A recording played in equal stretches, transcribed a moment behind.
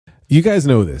You guys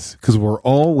know this because we're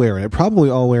all wearing it, probably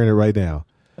all wearing it right now.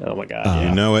 Oh my God.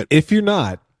 You know it. If you're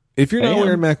not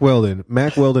wearing Mack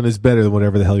Weldon is better than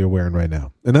whatever the hell you're wearing right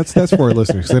now. And that's for our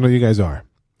listeners, because I know you guys are.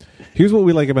 Here's what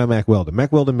we like about Mack Weldon.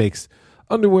 Mack Weldon makes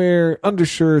underwear,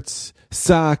 undershirts,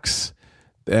 socks,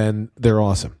 and they're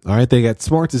awesome. All right, they got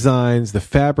smart designs. The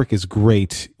fabric is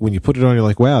great. When you put it on, you're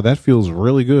like, wow, that feels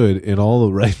really good in all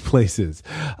the right places.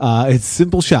 It's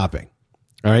simple shopping.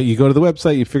 All right, you go to the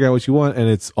website, you figure out what you want, and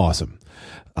it's awesome.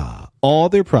 All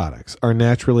their products are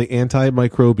naturally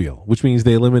antimicrobial, which means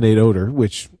they eliminate odor,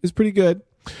 which is pretty good.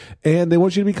 And they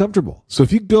want you to be comfortable. So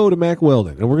if you go to Mack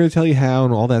Weldon, and we're going to tell you how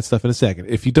and all that stuff in a second.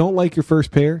 If you don't like your first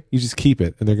pair, you just keep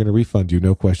it, and they're going to refund you,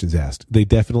 no questions asked. They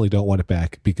definitely don't want it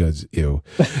back because, ew.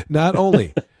 Not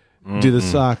only do the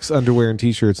socks, underwear, and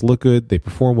T-shirts look good, they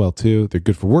perform well, too. They're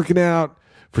good for working out,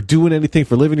 for doing anything,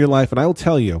 for living your life. And I will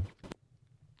tell you,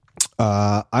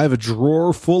 I have a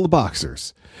drawer full of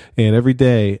boxers, and every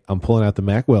day I'm pulling out the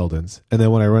Mack Weldons, and then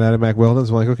when I run out of Mack Weldons,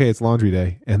 I'm like, okay, it's laundry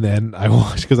day, and then I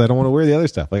wash because I don't want to wear the other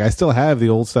stuff. Like, I still have the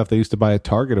old stuff they used to buy at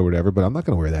Target or whatever, but I'm not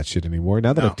going to wear that shit anymore.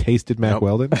 Now that I've tasted Mack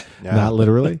Weldon, not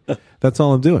literally, that's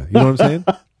all I'm doing. You know what I'm saying?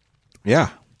 Yeah.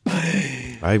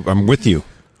 I'm with you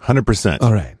 100%.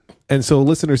 All right. And so,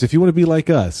 listeners, if you want to be like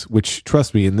us, which,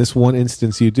 trust me, in this one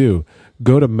instance you do,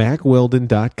 go to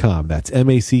MackWeldon.com. That's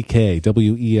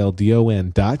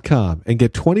MackWeldon.com and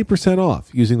get 20%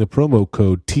 off using the promo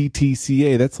code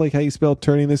TTCA. That's like how you spell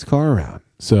turning this car around.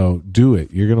 So do it.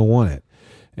 You're going to want it.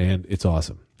 And it's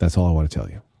awesome. That's all I want to tell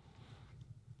you.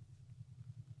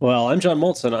 Well, I'm John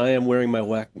Molson. I am wearing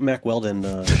my Mack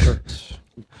Weldon shirt.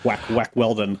 Whack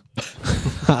Weldon.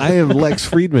 I am Lex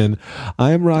Friedman.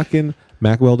 I am rocking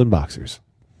Mack Weldon boxers.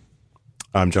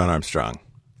 I'm John Armstrong.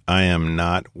 I am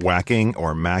not whacking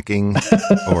or macking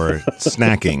or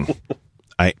snacking.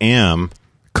 I am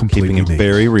keeping it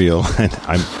very real. And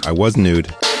I was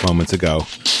nude moments ago.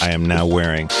 I am now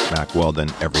wearing Mack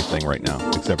Weldon everything right now,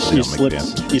 except for the helmet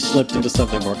pants. You slipped into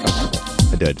something more comfortable.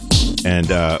 I did. And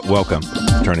welcome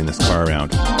to Turning This Car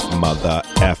Around, mother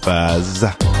effers.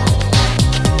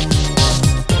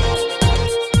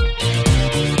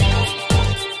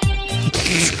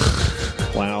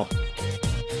 Wow.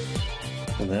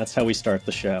 And that's how we start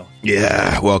the show.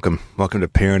 Yeah, welcome to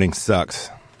Parenting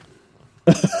Sucks.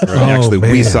 Actually,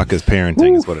 we suck as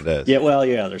parenting is what it is. Yeah, well,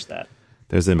 yeah, there's that.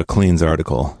 There's a McLean's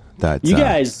article that you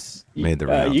guys made the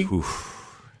round. You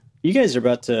guys are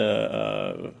about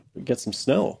to get some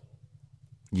snow.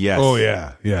 Yes. Oh,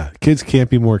 yeah. Yeah. Kids can't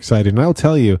be more excited. And I'll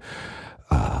tell you,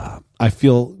 I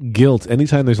feel guilt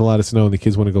anytime there's a lot of snow and the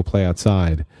kids want to go play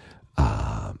outside.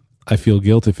 I feel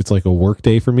guilt if it's like a work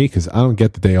day for me because I don't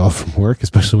get the day off from work,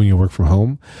 especially when you work from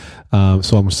home.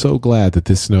 So I'm so glad that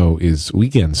this snow is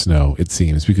weekend snow, it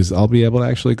seems, because I'll be able to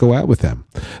actually go out with them.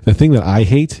 The thing that I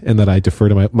hate and that I defer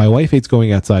to my wife hates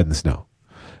going outside in the snow.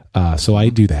 So I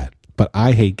do that. But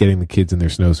I hate getting the kids in their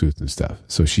snowsuits and stuff.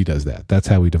 So she does that. That's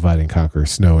how we divide and conquer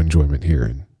snow enjoyment here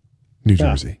in New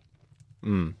Jersey.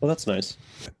 Well, that's nice.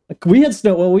 We had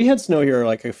snow. Well, we had snow here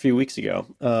like a few weeks ago.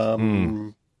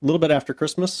 A little bit after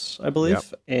Christmas, I believe. Yep.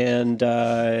 And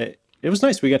it was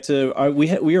nice. We got to,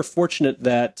 we are fortunate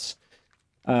that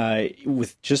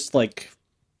with just like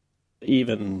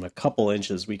even a couple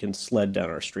inches, we can sled down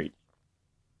our street.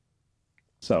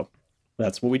 So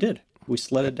that's what we did. We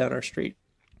sledded down our street.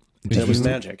 It was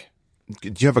magic.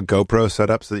 Do you have a GoPro set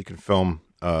up so that you can film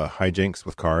hijinks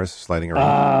with cars sliding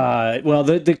around? Well,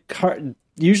 the car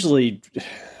usually.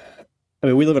 I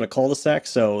mean, we live in a cul-de-sac,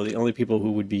 so the only people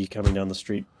who would be coming down the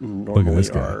street normally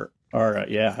are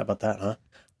yeah. How about that, huh?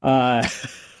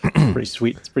 Pretty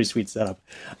sweet. It's a pretty sweet setup.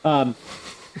 Are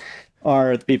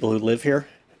the people who live here,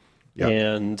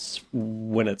 and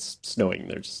when it's snowing,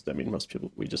 they're just. I mean, most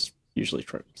people we just usually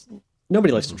try.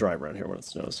 Nobody likes to drive around here when it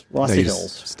snows. Lots of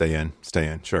hills. Stay in.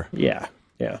 Sure. Yeah.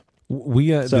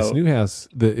 We this new house.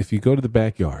 If you go to the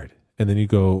backyard and then you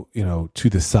go, to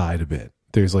the side a bit,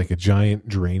 there's like a giant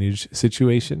drainage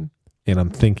situation, and I'm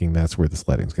thinking that's where the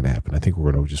sledding's going to happen. I think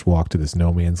we're going to just walk to this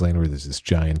no man's land where there's this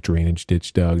giant drainage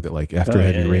ditch dug that, like, after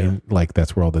heavy rain, like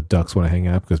that's where all the ducks want to hang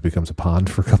out because it becomes a pond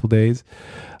for a couple days.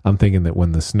 I'm thinking that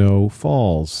when the snow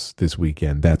falls this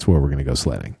weekend, that's where we're going to go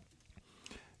sledding.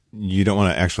 You don't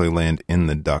want to actually land in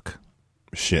the duck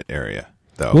shit area,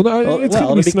 though. Well, no, it's going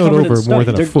to be snowed over more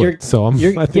than a foot. So I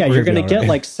think you're going to get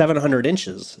like 700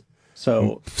 inches.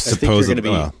 So supposedly,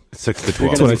 I think you're 6 to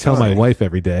 12. That's what I tell my wife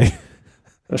every day.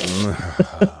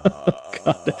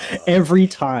 God. Every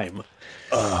time.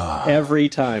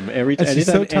 Anytime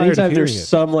there's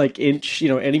some like inch,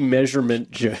 any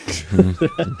measurement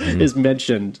is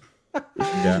mentioned,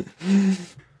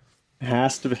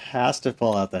 has to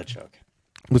pull out that joke.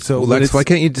 So Lex, why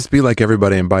can't you just be like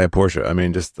everybody and buy a Porsche? I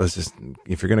mean, let's just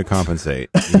if you're going to compensate,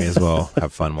 you may as well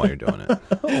have fun while you're doing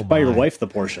it. Buy your wife the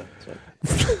Porsche.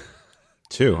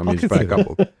 Two. I mean, just buy a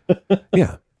couple.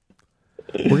 Yeah.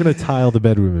 We're going to tile the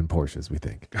bedroom in Porsches, we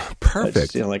think.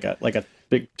 Perfect. Just, like a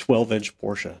big 12-inch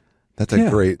Porsche. That's a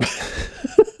great.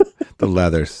 The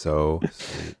leather's so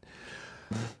sweet.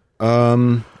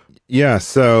 Yeah.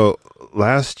 So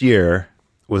last year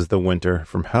was the winter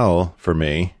from hell for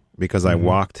me because I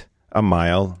walked 1.5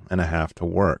 miles to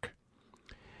work,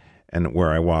 and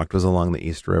where I walked was along the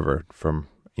East River from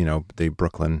the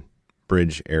Brooklyn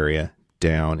Bridge area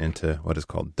down into what is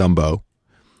called Dumbo,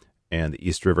 and the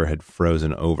East River had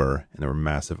frozen over, and there were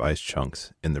massive ice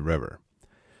chunks in the river.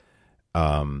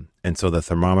 And so the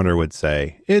thermometer would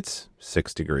say it's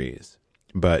 6 degrees,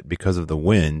 but because of the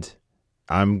wind,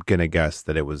 I'm going to guess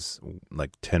that it was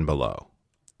like 10 below,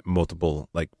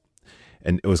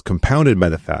 and it was compounded by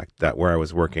the fact that where I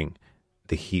was working,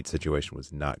 the heat situation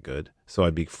was not good. So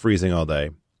I'd be freezing all day,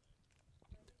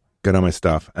 get on my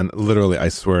stuff. And literally, I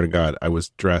swear to God, I was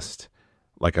dressed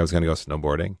like I was going to go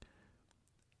snowboarding,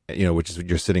 which is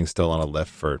you're sitting still on a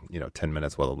lift for, 10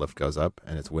 minutes while the lift goes up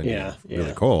and it's windy,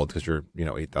 really cold because you're,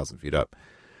 8,000 feet up.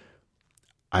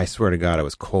 I swear to God, I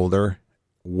was colder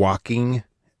walking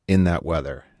in that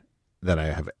weather than I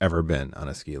have ever been on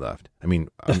a ski lift. I mean,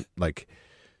 I'm like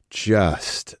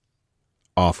just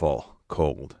awful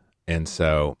cold. And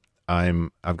so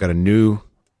I've got a new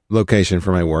location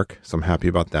for my work, so I'm happy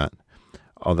about that.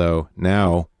 Although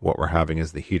now what we're having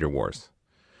is the heater wars.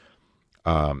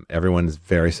 Everyone's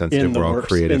very sensitive. We're all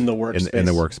creative in the workspace. In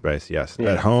the workspace, yes.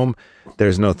 Yeah. At home,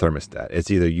 there's no thermostat. It's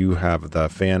either you have the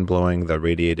fan blowing the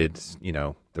radiated,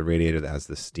 the radiator that has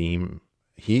the steam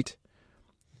heat.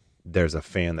 There's a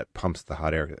fan that pumps the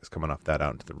hot air that's coming off that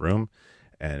out into the room.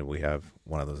 And we have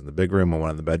one of those in the big room and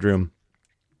one in the bedroom.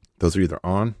 Those are either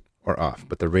on or off,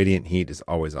 but the radiant heat is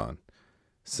always on.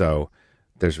 So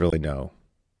there's really no,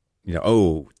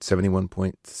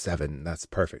 71.7. That's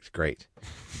perfect. Great.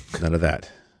 None of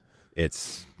that.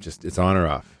 It's on or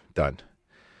off. Done.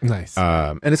 Nice.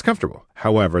 And it's comfortable.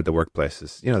 However, the workplace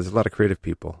is, there's a lot of creative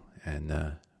people,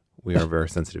 and we are very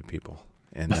sensitive people.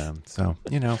 And so,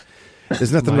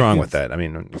 there's nothing wrong with that. I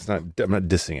mean, I'm not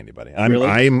dissing anybody. I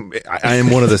am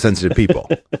one of the sensitive people.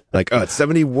 Like, it's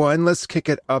 71. Let's kick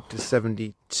it up to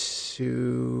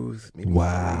 72. Maybe.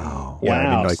 Wow. Yeah, wow.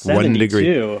 I mean, like 72. 1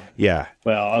 degree. Yeah.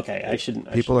 Well, okay. I shouldn't.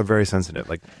 People are very sensitive.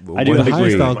 Like, I do. The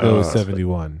highest I'll go is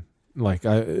 71. Like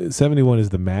 71 is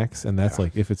the max, and that's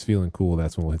like if it's feeling cool,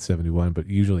 that's when we'll hit 71. But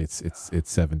usually it's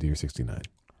 70 or 69.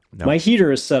 No. My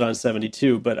heater is set on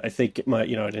 72, but I think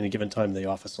at any given time the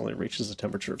office only reaches a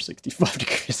temperature of 65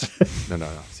 degrees. No.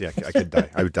 See, I could die.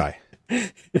 I would die.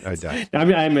 I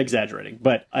mean, I'm exaggerating,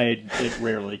 but it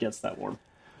rarely gets that warm.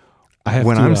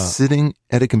 I'm sitting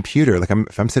at a computer, like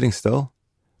if I'm sitting still,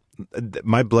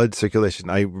 my blood circulation,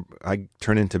 I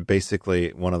turn into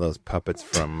basically one of those puppets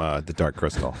from the Dark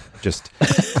Crystal. Just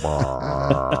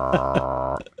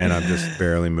and I'm just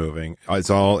barely moving. It's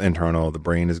all internal. The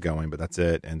brain is going, but that's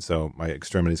it. And so my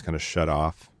extremities kind of shut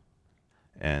off,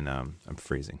 and I'm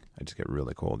freezing. I just get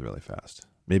really cold really fast.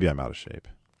 Maybe I'm out of shape.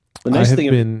 The nice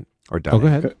thing go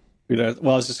ahead.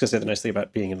 Well, I was just going to say the nice thing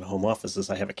about being in the home office is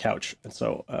I have a couch. And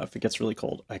so if it gets really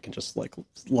cold, I can just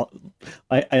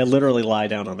I literally lie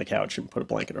down on the couch and put a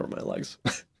blanket over my legs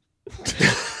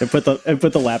and put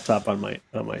the laptop on my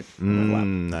lap.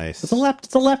 Nice. It's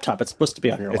a laptop. It's supposed to be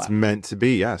on your lap. It's meant to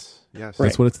be. Yes. Right.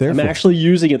 That's what it's there for. I'm actually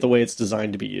using it the way it's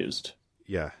designed to be used.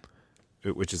 Yeah.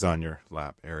 Which is on your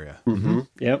lap area. Mm-hmm.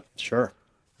 Yep. Sure.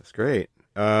 That's great.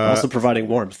 Also providing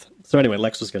warmth. So anyway,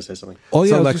 Lex was going to say something. Oh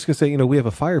yeah, I was just going to say, we have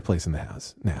a fireplace in the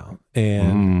house now,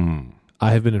 and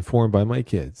I have been informed by my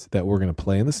kids that we're going to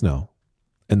play in the snow,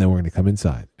 and then we're going to come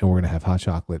inside, and we're going to have hot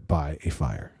chocolate by a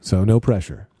fire. So no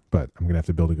pressure, but I'm going to have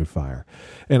to build a good fire.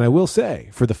 And I will say,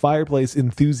 for the fireplace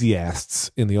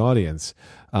enthusiasts in the audience,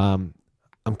 I'm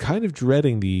kind of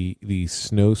dreading the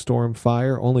snowstorm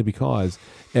fire, only because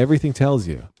everything tells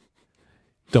you,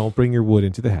 don't bring your wood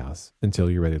into the house until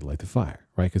you're ready to light the fire,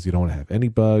 right? Because you don't want to have any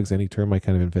bugs, any termite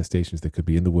kind of infestations that could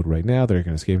be in the wood right now that are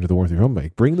going to escape into the warmth of your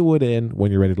home. Bring the wood in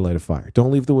when you're ready to light a fire. Don't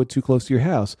leave the wood too close to your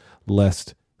house,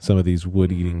 lest some of these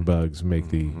wood-eating bugs make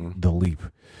the leap.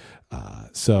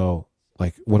 So,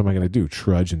 what am I going to do?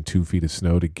 Trudge in 2 feet of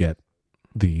snow to get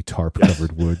the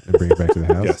tarp-covered wood and bring it back to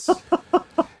the house? Yes.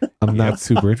 I'm not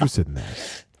super interested in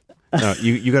that. No,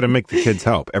 you got to make the kids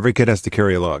help. Every kid has to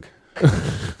carry a log.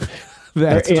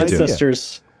 Our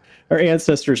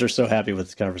ancestors are so happy with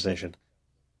this conversation.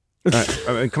 I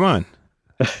mean, come on.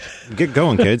 Get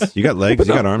going, kids. You got legs,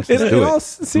 you got arms.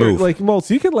 Let's do it. Move. Like, Moltz,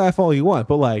 you can laugh all you want,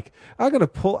 but like, I got to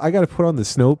put on the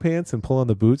snow pants and pull on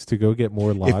the boots to go get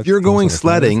more logs. If you're going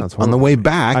sledding on the way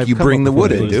back, you bring the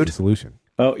wood in, dude. Solution.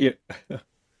 Oh, yeah.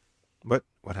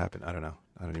 What happened? I don't know.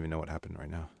 I don't even know what happened right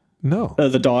now. No.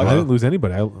 The dog. I didn't lose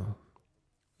anybody.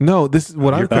 No, this is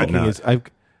what I'm thinking is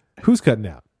who's cutting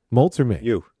out? Moltz or me?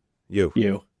 You.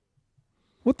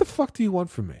 What the fuck do you want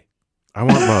from me? I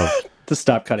want love. To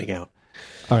stop cutting out.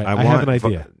 All right, I have an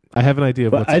idea. I have an idea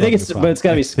of what's I think it's got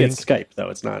to be Skype though.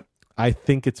 It's not. I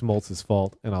think it's Moltz's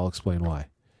fault, and I'll explain why.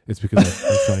 It's because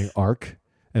I'm trying Arc,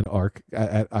 and Arc.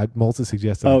 Moltz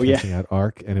suggested I'm testing out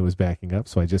Arc, and it was backing up,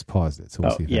 so I just paused it. So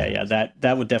we'll see.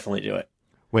 That would definitely do it.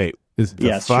 Wait,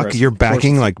 fuck? Sure. You're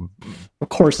backing like? Of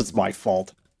course, it's my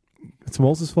fault. It's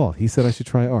Moltz's fault. He said I should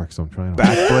try Arc, so I'm trying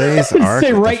Backblaze Arc.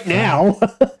 Say right now.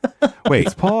 Wait,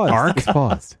 it's paused. Arc? It's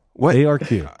paused. What?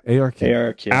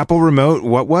 ARQ. Apple Remote.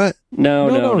 What?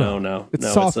 No.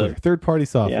 It's software, third-party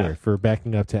software for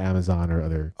backing up to Amazon or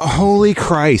other. Holy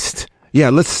Christ! Yeah,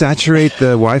 let's saturate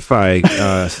the Wi-Fi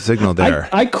signal there.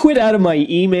 I quit out of my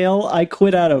email. I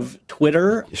quit out of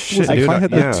Twitter. Shit, if I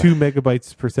had the 2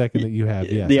 megabytes per second that you have,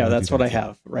 that's what I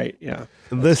have. Right? Yeah.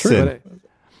 Listen.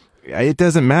 It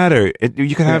doesn't matter.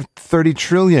 You can have 30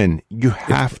 trillion. You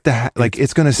have to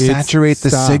it's going to saturate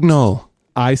the signal.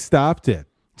 I stopped it.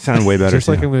 Sound way better. Just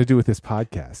like I'm going to do with this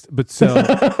podcast. But so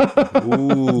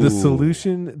the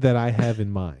solution that I have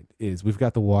in mind is we've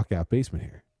got the walkout basement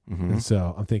here. Mm-hmm. And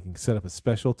so I'm thinking set up a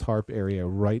special tarp area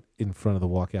right in front of the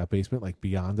walkout basement, like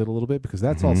beyond it a little bit, because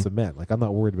that's all cement. Like I'm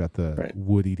not worried about the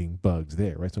wood-eating bugs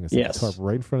there, right? So I'm going to set the tarp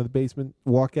right in front of the basement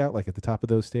walkout, like at the top of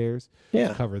those stairs.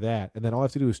 Yeah. Cover that. And then all I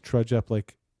have to do is trudge up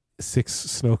like 6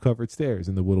 snow-covered stairs,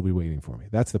 and the wood will be waiting for me.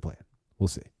 That's the plan. We'll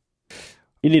see.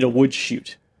 You need a wood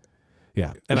chute.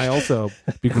 Yeah. And I also,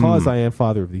 because I am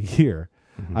Father of the Year,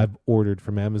 I've ordered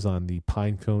from Amazon the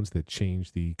pine cones that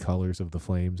change the colors of the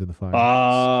flames in the fire.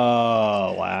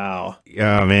 Oh, wow.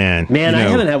 Oh, man. Man, I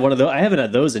haven't had one of those. I haven't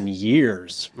had those in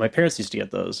years. My parents used to get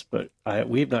those, but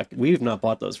we've not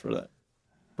bought those for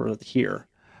here.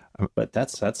 But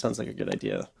that sounds like a good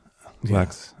idea.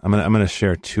 Lex, I'm gonna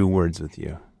share 2 words with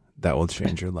you that will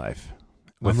change your life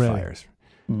with fires.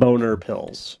 Boner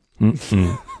pills.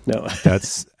 No,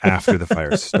 that's after the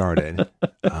fire started.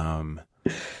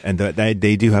 And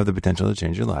they do have the potential to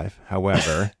change your life.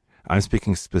 However, I'm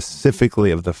speaking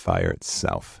specifically of the fire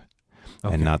itself,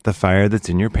 and not the fire that's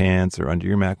in your pants or under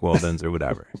your Mack Weldons or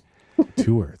whatever.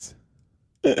 2 words.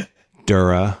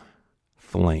 Dura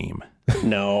Flame.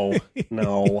 No.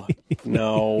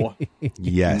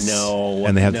 Yes. No.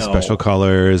 And they have the special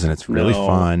colors, and it's really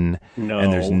fun. No.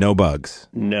 And there's no bugs.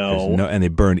 No. And they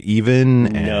burn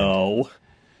even. And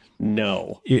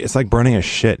No. It's like burning a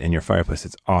shit in your fireplace.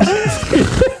 It's awesome.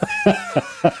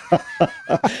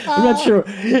 I'm not sure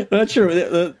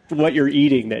what you're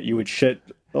eating that you would shit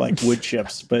like wood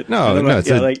chips, but it's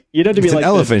you know to be like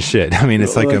elephant shit. I mean,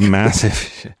 it's like a massive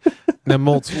shit. Now,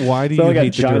 Moltz, why do you hate the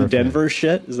John Denver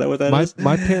shit? Is that what that is?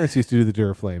 My parents used to do the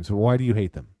Duraflames. So why do you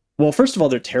hate them? Well, first of all,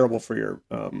 they're terrible for your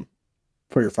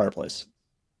fireplace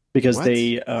because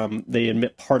they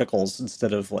emit particles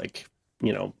instead of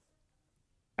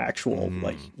actual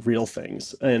real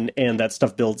things, and that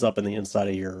stuff builds up in the inside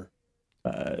of your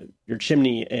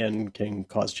chimney and can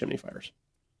cause chimney fires.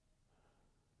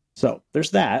 So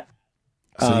there's that.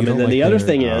 And then the other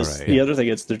thing is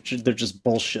they're just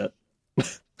bullshit.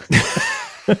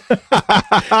 You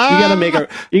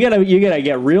gotta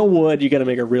get real wood. You gotta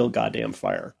make a real goddamn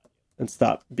fire and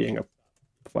stop being a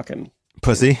fucking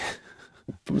pussy,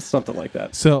 something like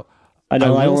that. So I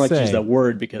don't like to use that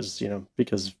word because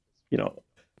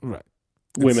right,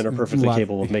 women are perfectly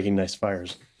capable of making nice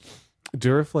fires.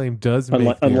 Duraflame does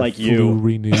make unlike Flue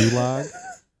Renew log.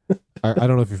 I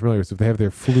don't know if you're familiar with it. They have their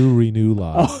Flue Renew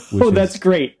log. That's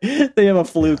great. They have a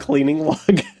Flue cleaning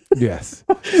log. Yes.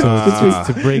 So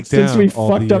to break down since we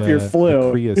fucked up your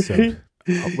Flue.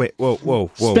 Wait,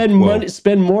 whoa.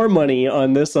 Spend more money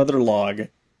on this other log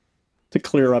to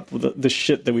clear up the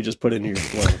shit that we just put into your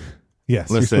Flue. Yes,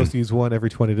 you're supposed to use one every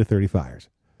 20 to 30 fires.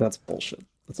 That's bullshit.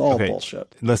 That's all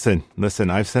bullshit. Listen.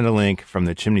 I've sent a link from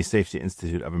the Chimney Safety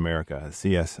Institute of America,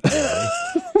 CSIA,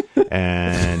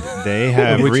 and they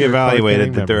have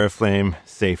reevaluated the Duraflame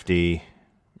safety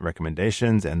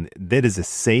recommendations, and that is a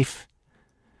safe.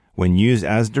 When used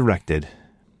as directed,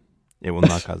 it will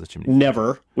not cause a chimney fire.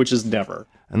 Never, which is never.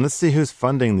 And let's see who's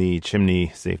funding the Chimney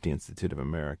Safety Institute of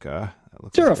America.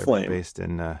 Duraflame. Like based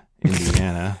in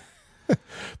Indiana.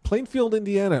 Plainfield,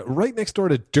 Indiana, right next door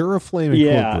to Duraflame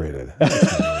Incorporated.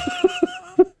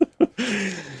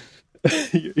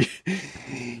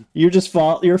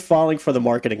 you're falling for the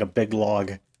marketing of Big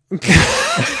Log.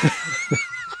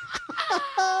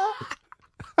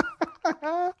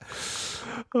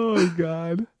 Oh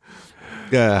God.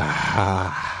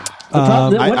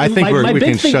 I think we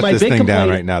can shut this thing down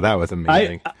right now. That was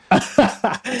amazing.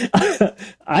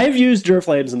 I've used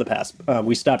Duraflames in the past.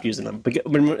 We stopped using them,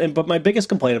 but my biggest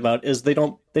complaint about is they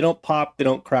don't pop, they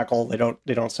don't crackle, they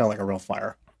don't sound like a real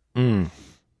fire, and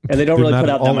they don't really put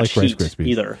out that much heat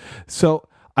either. So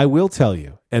I will tell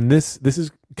you, and this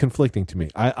is conflicting to me.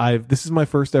 This is my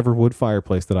first ever wood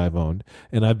fireplace that I've owned,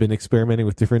 and I've been experimenting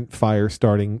with different fire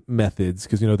starting methods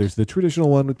because there's the traditional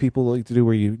one that people like to do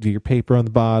where you do your paper on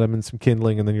the bottom and some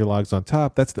kindling and then your logs on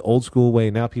top. That's the old school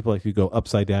way. Now people like to go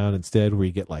upside down instead, where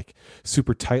you get like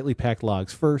super tightly packed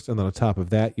logs first, and then on top of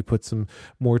that you put some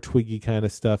more twiggy kind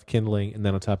of stuff, kindling, and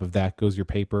then on top of that goes your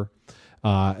paper.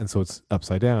 And so it's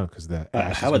upside down because the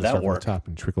ash how would that work? From the top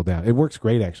and trickle down. It works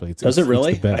great, actually. Does it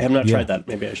really? I have not tried that.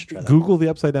 Maybe I should try that. Google the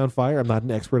upside down fire. I'm not an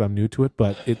expert. I'm new to it,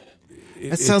 but it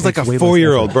sounds like a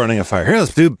 4-year-old burning a fire. Here,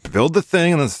 let's build the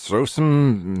thing and let's throw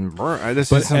some.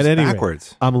 This is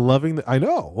backwards. I'm loving. I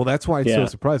know. Well, that's why it's so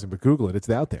surprising. But Google it. It's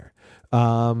out there.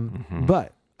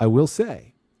 But I will say,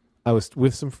 I was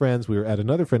with some friends. We were at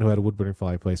another friend who had a wood burning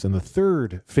fireplace, and the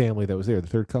third family that was there, the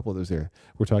third couple that was there,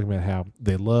 were talking about how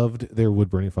they loved their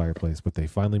wood burning fireplace, but they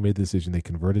finally made the decision. They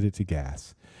converted it to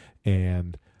gas,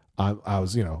 and I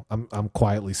was, I'm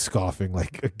quietly scoffing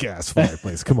like, a gas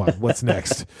fireplace. Come on, what's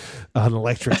next? An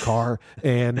electric car,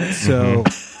 and so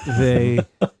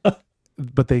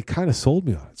but they kind of sold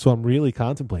me on it. So I'm really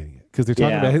contemplating it. Because they're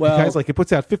talking about it. Guys, like, it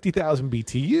puts out 50,000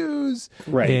 BTUs.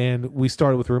 Right. And we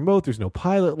started with a remote. There's no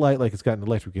pilot light. Like, it's got an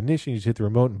electric ignition. You just hit the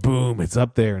remote and boom, it's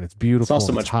up there and it's beautiful. It's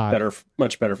also much better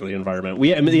for the environment.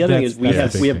 The other thing is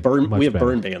we have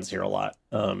burn bans here a lot.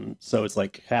 So it's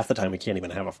like half the time we can't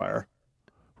even have a fire.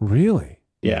 Really?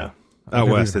 Yeah. Out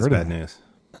west, it's bad news.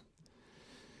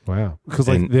 Wow. Because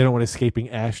they don't want escaping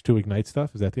ash to ignite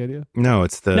stuff? Is that the idea? No,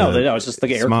 it's the it's just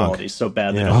the air quality is so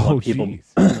bad they don't want people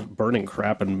burning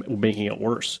crap and making it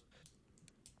worse.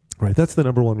 Right. That's the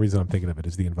number one reason I'm thinking of it,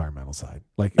 is the environmental side.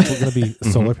 Like, if we're going to be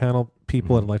solar panel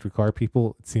people and electric car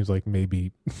people, it seems like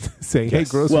maybe saying, hey,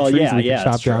 grow some trees we can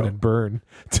chop down and burn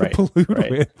to pollute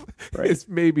with is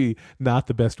maybe not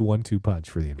the best 1-2 punch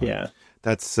for the environment. Yeah.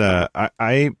 That's,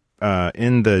 I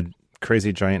in the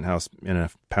crazy giant house in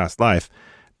a past life,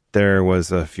 there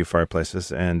was a few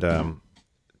fireplaces, and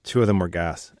 2 of them were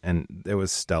gas, and it was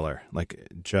stellar. Like,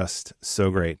 just so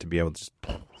great to be able to just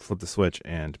flip the switch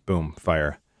and boom,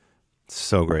 fire.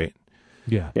 So great.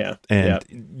 Yeah. Yeah. And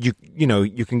you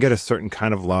can get a certain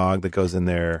kind of log that goes in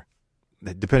there,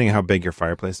 depending on how big your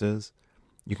fireplace is.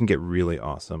 You can get really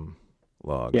awesome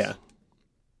logs. Yeah.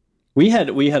 We had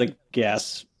a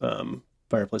gas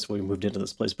fireplace when we moved into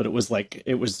this place, but it was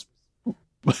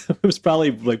it was probably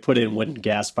like put in when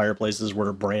gas fireplaces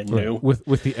were brand new, with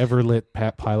the Everlit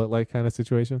pilot light kind of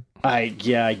situation. I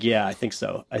think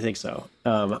so. I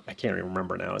can't even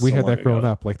remember now. We had that growing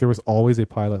up. Like, there was always a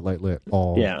pilot light lit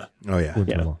all. Yeah. Oh yeah.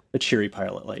 Yeah. A cheery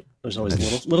pilot light. There's always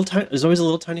a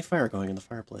little tiny fire going in the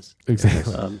fireplace.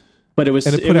 Exactly. But it was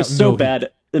so bad.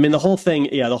 I mean, the whole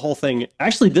thing.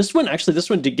 Actually, this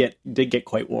one did get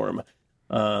quite warm,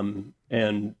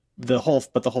 and. The whole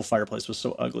fireplace was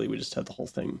so ugly. We just had the whole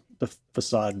thing, the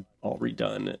facade all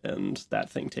redone, and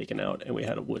that thing taken out, and we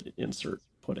had a wood insert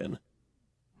put in.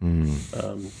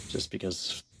 Just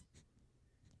because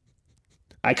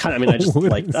I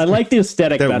like the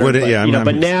aesthetic better.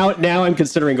 But now I'm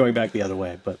considering going back the other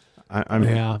way. But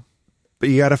but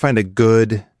you got to find a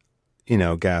good,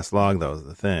 gas log though is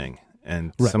the thing.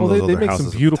 And some of those they other make houses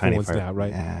some beautiful ones fire. now,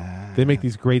 right? They make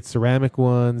these great ceramic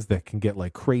ones that can get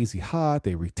like crazy hot.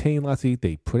 They retain lots of heat.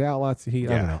 They put out lots of heat.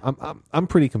 Yeah. I don't know. I'm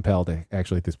pretty compelled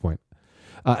actually at this point.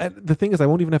 And the thing is, I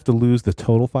won't even have to lose the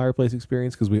total fireplace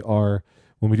experience because when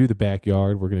we do the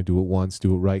backyard, we're going to do it once,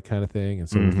 do it right kind of thing. And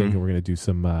so we're thinking we're going to do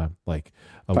some a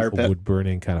wood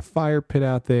burning kind of fire pit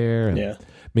out there, and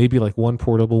maybe like one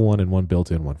portable one and one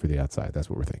built-in one for the outside. That's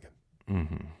what we're thinking.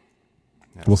 Mm-hmm.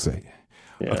 We'll see.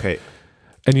 Yeah. Okay.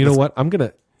 And you know what? I'm going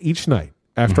to, each night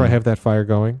after I have that fire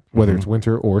going, whether it's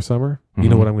winter or summer, you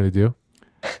know what I'm going to do?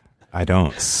 I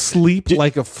don't. Sleep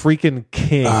like a freaking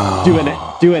king.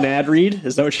 Do an ad read?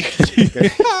 Is that what you're going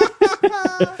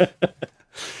to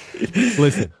do?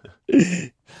 Listen,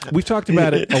 we've talked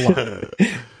about it a lot.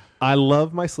 I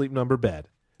love my Sleep Number bed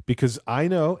because I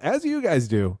know, as you guys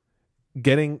do,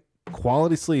 getting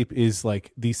quality sleep is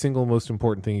like the single most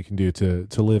important thing you can do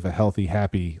to live a healthy,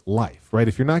 happy life, right?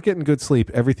 If you're not getting good sleep,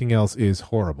 everything else is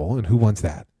horrible, and who wants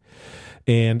that?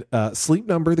 And Sleep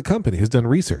Number, the company, has done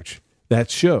research that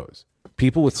shows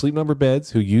people with Sleep Number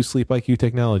beds who use Sleep IQ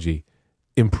technology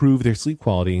improve their sleep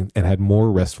quality and had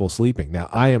more restful sleeping. Now,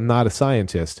 I am not a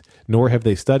scientist, nor have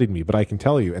they studied me, but I can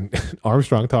tell you, and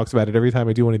Armstrong talks about it every time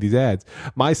I do one of these ads,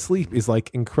 my sleep is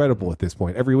like incredible at this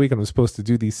point. Every week I'm supposed to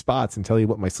do these spots and tell you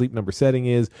what my Sleep Number setting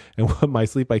is and what my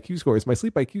Sleep IQ score is. My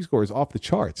Sleep IQ score is off the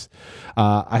charts.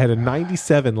 I had a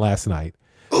 97 last night.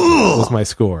 Was my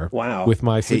score. Wow. With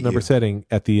my Sleep Number setting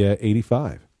at the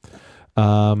 85.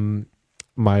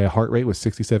 My heart rate was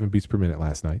 67 beats per minute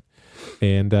last night.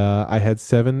 And I had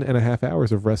 7.5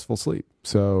 hours of restful sleep.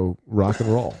 So rock and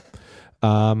roll.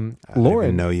 Lauren, I don't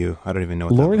even know you. I don't even know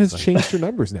what Lauren has changed her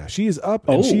numbers now. She is up,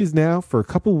 and she is now for a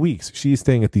couple weeks. She is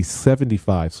staying at the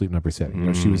 75 Sleep Number setting.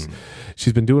 You know,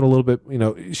 she's been doing a little bit. You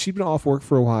know, she's been off work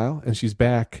for a while, and she's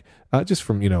back just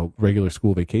from regular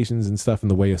school vacations and stuff, in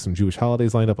the way of some Jewish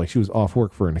holidays lined up. Like, she was off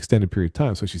work for an extended period of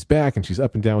time, so she's back and she's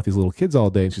up and down with these little kids all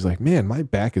day. And she's like, "Man, my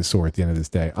back is sore at the end of this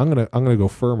day. I'm gonna go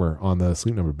firmer on the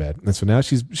Sleep Number bed." And so now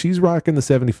she's rocking the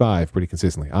 75 pretty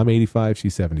consistently. I'm 85,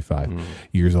 she's 75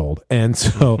 years old, and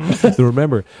so. So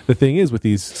remember, the thing is with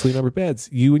these Sleep Number beds,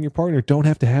 you and your partner don't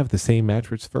have to have the same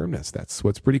mattress firmness. That's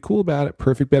what's pretty cool about it.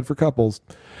 Perfect bed for couples.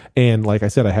 And like I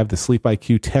said, I have the Sleep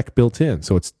IQ tech built in.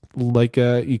 So it's like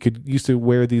you used to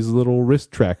wear these little wrist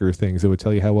tracker things that would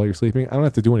tell you how well you're sleeping. I don't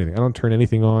have to do anything. I don't turn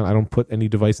anything on. I don't put any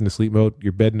device into sleep mode.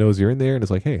 Your bed knows you're in there, and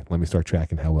it's like, hey, let me start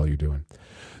tracking how well you're doing.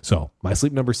 So my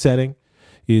Sleep Number setting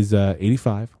is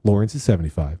 85. Lauren's is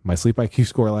 75. My Sleep IQ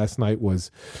score last night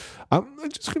was, I'm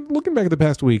just looking back at the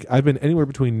past week, I've been anywhere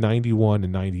between 91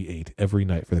 and 98 every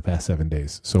night for the past 7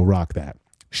 days. So rock that.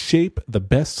 Shape the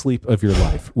best sleep of your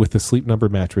life with the Sleep Number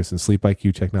mattress and Sleep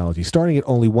IQ technology, starting at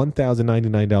only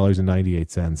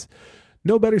 $1,099.98.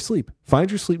 No better sleep.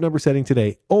 Find your Sleep Number setting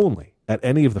today only at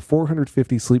any of the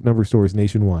 450 Sleep Number stores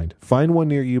nationwide. Find one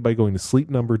near you by going to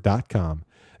sleepnumber.com,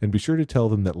 and be sure to tell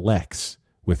them that Lex,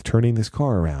 with turning this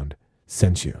car around,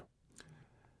 sent you.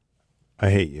 I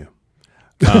hate you.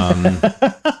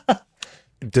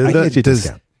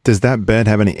 Does that bed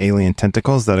have any alien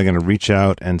tentacles that are going to reach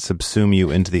out and subsume you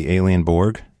into the alien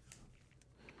Borg?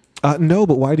 No,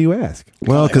 but why do you ask?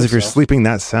 Well, because if you're sleeping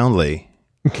that soundly,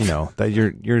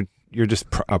 that you're just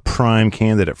a prime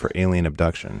candidate for alien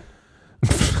abduction.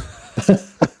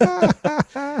 It's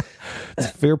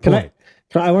a fair point.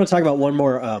 I want to talk about one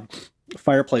more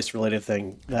fireplace related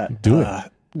thing that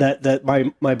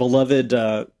that my beloved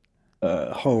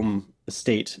home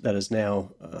estate that is now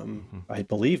I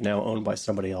believe now owned by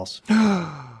somebody else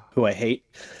who I hate.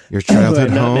 Your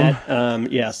childhood home?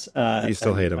 Yes. You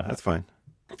still hate him. That's fine.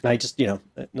 I just,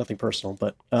 nothing personal,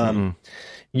 but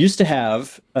used to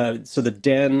have, so the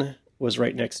den was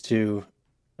right next to,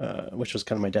 which was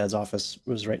kind of my dad's office,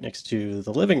 was right next to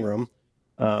the living room.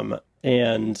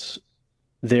 And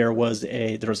there was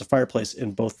a fireplace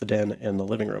in both the den and the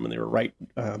living room, and they were right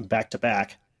back to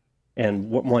back, and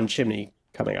one chimney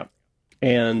coming up.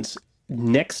 And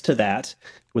next to that,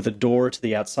 with a door to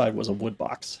the outside, was a wood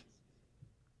box.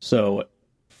 So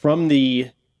from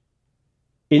the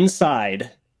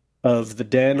inside of the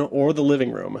den or the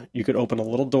living room, you could open a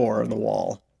little door in the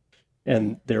wall,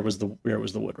 and there was the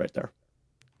wood right there.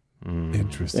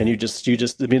 Interesting. And you just I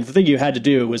mean, the thing you had to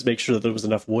do was make sure that there was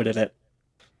enough wood in it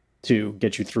to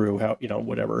get you through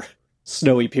whatever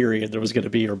snowy period there was going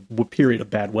to be, or period of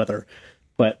bad weather.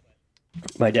 But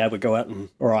my dad would go out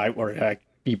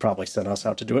he probably sent us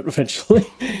out to do it eventually,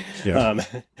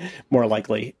 more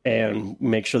likely, and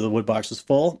make sure the wood box was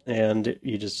full. And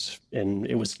it was, and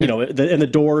the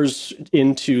doors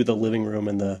into the living room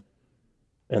and the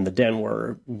den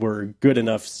were good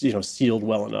enough, sealed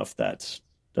well enough that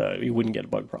you wouldn't get a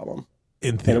bug problem.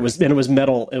 And it was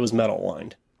metal. It was metal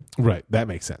lined. Right, that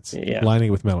makes sense. Yeah. Lining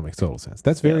it with metal makes total sense.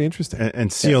 That's very interesting.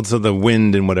 And sealed so the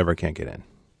wind and whatever can't get in.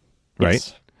 Right?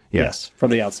 Yes. Yes,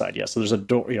 from the outside, yes. So there's a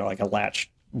door, like a latched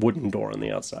wooden door on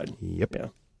the outside.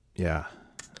 Yep. Yeah.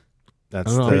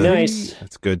 That's nice.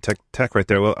 That's good tech right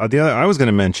there. Well, the other I was going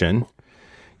to mention,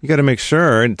 you got to make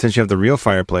sure, since you have the real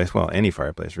fireplace, well, any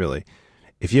fireplace really,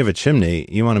 if you have a chimney,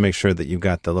 you want to make sure that you've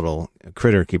got the little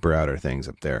critter keeper outer things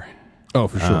up there. Oh,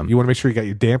 for sure. You want to make sure you got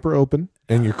your damper open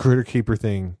and your critter keeper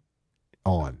thing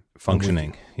on.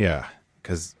 Functioning. Yeah.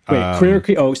 Because describe the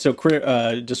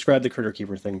critter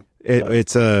keeper thing.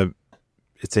 It's a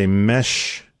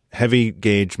mesh, heavy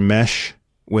gauge mesh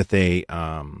with a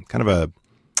kind of a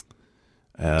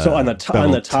so on the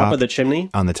top of the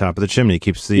chimney. On the top of the chimney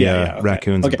keeps the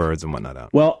raccoons and birds and whatnot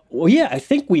out. Well, yeah, I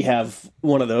think we have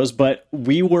one of those, but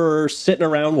we were sitting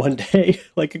around one day,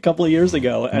 like a couple of years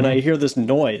ago, and I hear this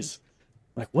noise.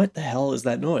 I'm like, what the hell is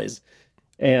that noise?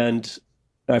 And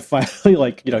And I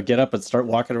finally get up and start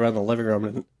walking around the living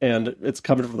room, and it's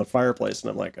coming from the fireplace, and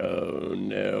I'm like, oh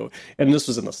no. And this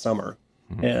was in the summer.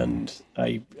 And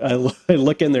I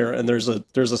look in there, and there's a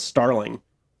starling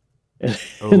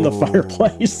in the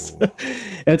fireplace. And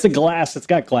it's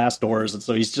got glass doors, and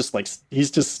so he's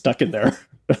just stuck in there.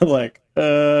 I'm like,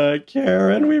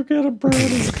 Karen, we've got a bird in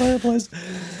the fireplace.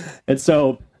 And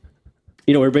so,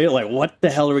 we're like, what the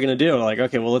hell are we going to do? And like,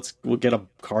 okay, well, we'll get a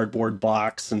cardboard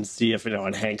box and see if,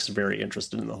 and Hank's very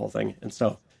interested in the whole thing. And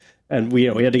so, and we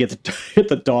had to get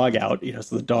the dog out,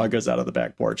 so the dog goes out of the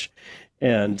back porch,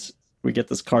 and we get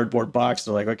this cardboard box.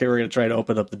 They're like, okay, we're going to try to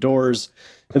open up the doors,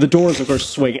 and the doors, of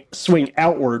course, swing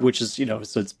outward, which is,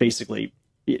 so it's basically,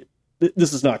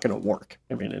 this is not going to work.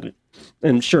 I mean,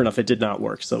 and sure enough, it did not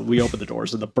work. So we opened the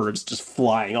doors, and the bird's just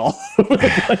flying all over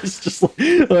the place, just like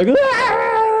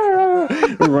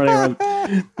we're running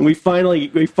around. We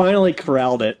finally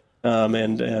corralled it,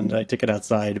 and I took it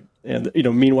outside. And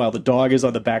meanwhile, the dog is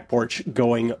on the back porch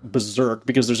going berserk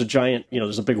because there's a giant,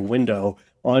 there's a big window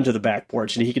onto the back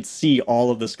porch, and he could see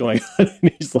all of this going on.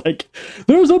 And he's like,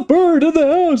 "There's a bird in the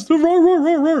house! Roar, roar,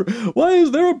 roar, roar. Why is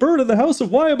there a bird in the house?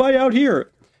 And why am I out here?"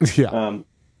 Yeah.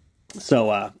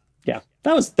 Yeah,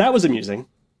 that was amusing.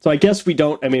 So I guess we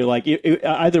don't. I mean, like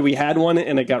either we had one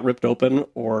and it got ripped open,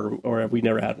 or we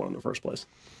never had one in the first place.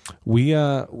 We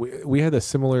had a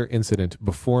similar incident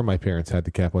before my parents had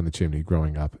the cap on the chimney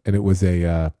growing up, and it was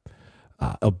a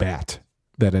bat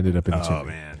that ended up in the chimney. Oh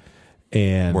man!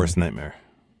 And worst nightmare.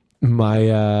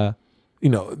 My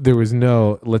there was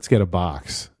no let's get a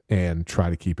box and try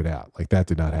to keep it out. Like that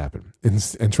did not happen,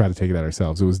 and try to take it out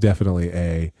ourselves. It was definitely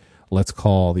a let's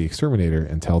call the exterminator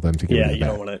and tell them to get rid of the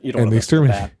bat. You don't want to. The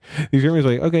exterminator's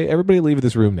like, okay, everybody leave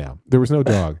this room now. There was no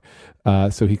dog.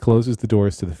 So he closes the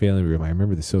doors to the family room. I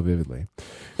remember this so vividly.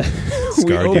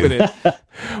 We open it.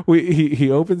 He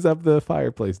opens up the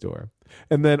fireplace door.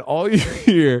 And then all you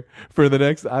hear for the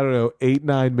next,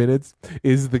 8-9 minutes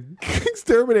is the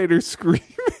exterminator screaming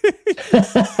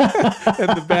and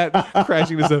the bat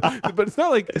crashing to stuff. But it's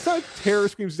not terror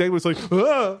screams. It's like,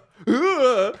 ah,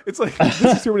 ah. It's like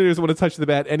this exterminator doesn't want to touch the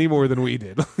bat any more than we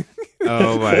did.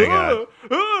 Oh my God.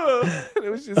 And it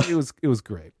was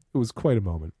great. It was quite a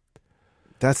moment.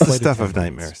 That's the stuff of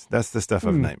nightmares. That's the stuff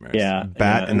of nightmares. Yeah.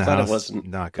 Bat in the house. It wasn't,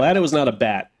 not good. Glad it was not a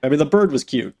bat. I mean, the bird was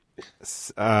cute.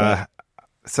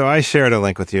 So I shared a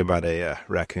link with you about a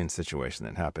raccoon situation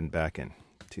that happened back in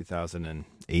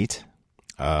 2008.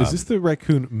 Is this the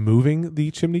raccoon moving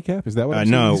the chimney cap? Is that what?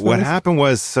 No. What happened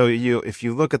was, if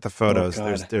you look at the photos,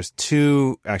 there's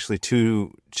two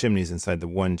chimneys inside the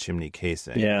one chimney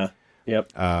casing. Yeah.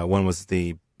 Yep. One was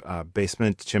the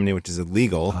basement chimney, which is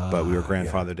illegal, but we were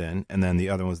grandfathered in, and then the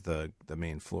other was the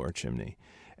main floor chimney.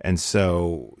 And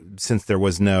so, since there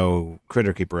was no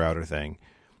critter keeper outer thing,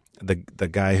 the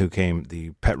guy who came,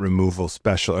 the pet removal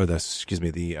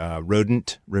the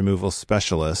rodent removal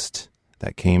specialist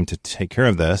that came to take care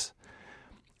of this,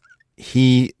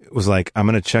 he was like, I'm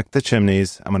going to check the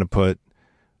chimneys. I'm going to put,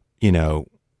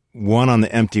 one on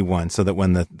the empty one so that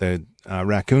when the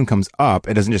raccoon comes up,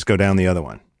 it doesn't just go down the other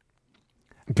one.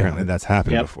 Apparently that's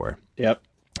happened before. Yep.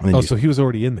 So he was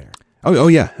already in there. Oh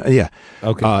yeah. Yeah.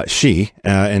 Okay. She,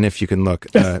 and if you can look,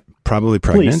 probably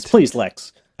pregnant. Please,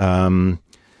 Lex.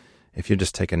 If you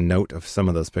just take a note of some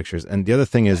of those pictures. And the other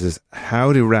thing is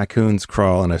how do raccoons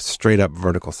crawl on a straight up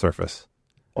vertical surface?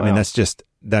 Wow. I mean,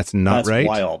 that's not right.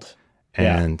 That's wild.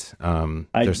 And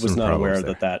I was not aware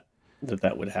that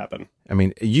would happen. I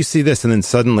mean, you see this, and then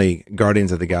suddenly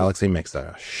Guardians of the Galaxy makes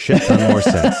a shit ton more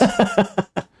sense.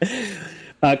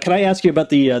 Can I ask you about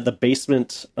the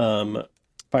basement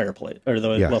fireplace? Or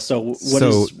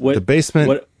the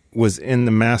basement was in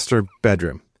the master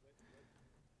bedroom.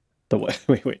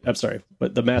 Wait, I'm sorry.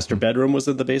 But the master bedroom was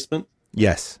in the basement?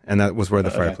 Yes, and that was where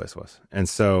the fireplace was. And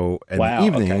so in the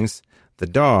evenings, the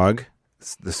dog,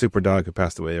 the super dog who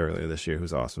passed away earlier this year,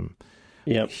 who's awesome.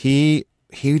 Yep. He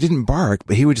didn't bark,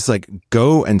 but he would just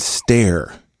go and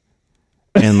stare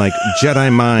and Jedi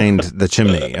mind the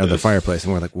chimney of the fireplace.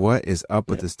 And we're like, what is up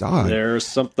with this dog? There's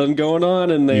something going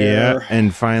on in there. Yeah.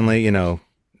 And finally,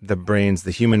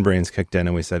 the human brains kicked in,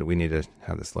 and we said, we need to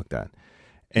have this looked at.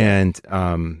 And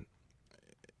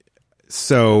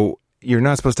so you're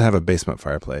not supposed to have a basement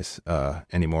fireplace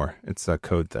anymore. It's a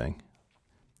code thing.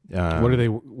 What are they? They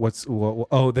don't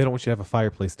want you to have a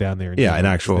fireplace down there. Yeah, an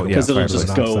actual because it'll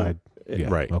just go outside. Yeah,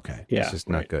 right. Okay. Yeah, it's just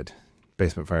not good.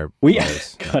 Basement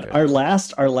fireplace. Our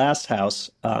last house,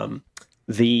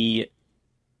 the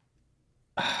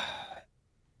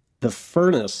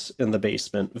furnace in the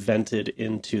basement vented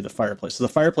into the fireplace. So the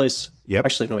fireplace. Yep.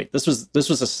 Actually, no, wait. This was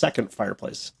a second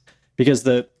fireplace because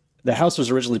the the house was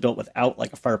originally built without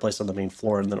like a fireplace on the main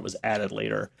floor, and then it was added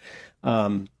later.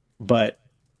 But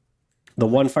the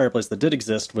one fireplace that did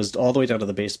exist was all the way down to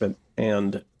the basement,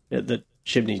 and the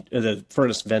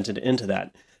furnace vented into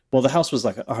that. Well, the house was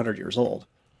like 100 years old,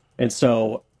 and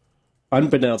so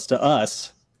unbeknownst to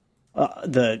us,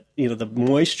 the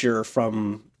moisture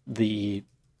from the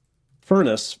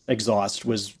furnace exhaust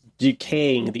was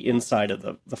decaying the inside of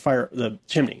the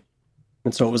chimney,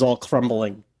 and so it was all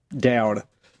crumbling down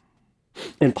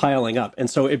and piling up, and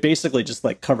so it basically just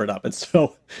like covered up. And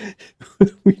so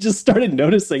we just started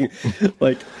noticing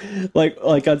like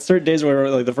on certain days where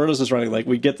like the furnace was running, like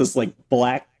we get this like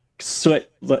black soot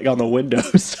like on the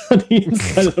windows on the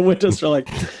inside of the windows. We're like,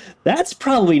 that's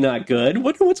probably not good.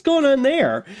 What's going on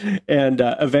there? And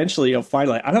eventually,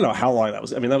 finally, I don't know how long that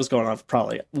was. I mean, that was going on for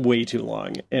probably way too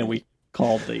long, and we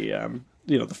called the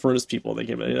the furnace people. They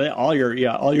came in. All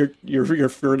your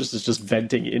furnace is just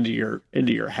venting into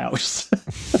your house.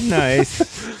 Nice.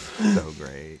 So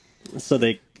great. So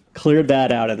they cleared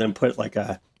that out and then put like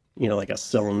a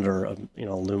cylinder of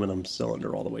aluminum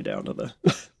cylinder all the way down to the,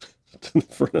 to the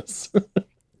furnace.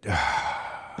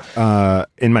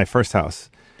 In my first house,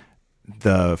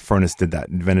 the furnace did that,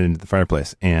 vented into the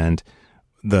fireplace, and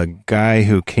the guy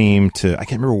who came to, I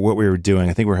can't remember what we were doing.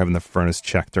 I think we were having the furnace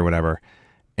checked or whatever.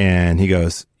 And he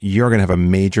goes, "You're going to have a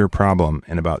major problem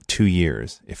in about 2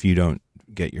 years if you don't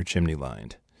get your chimney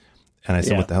lined." And I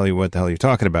said, what the hell are you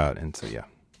talking about? And so,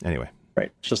 anyway.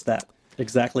 Right. Just that.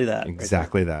 Exactly that.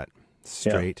 Exactly that.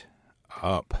 Straight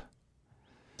up.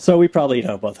 So we probably,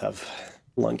 both have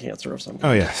lung cancer of some kind.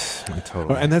 Oh, yes.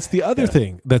 Totally. And that's the other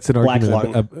thing that's an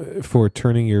argument for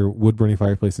turning your wood-burning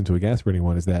fireplace into a gas-burning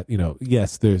one is that,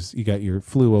 yes, you got your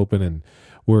flue open and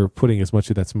we're putting as much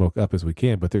of that smoke up as we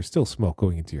can, but there's still smoke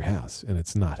going into your house, and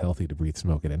it's not healthy to breathe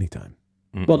smoke at any time.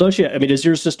 Well, don't you? I mean, is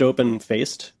yours just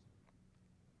open-faced?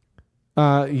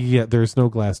 Yeah, there's no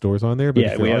glass doors on there, but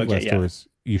if there are glass doors,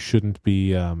 you shouldn't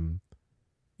be,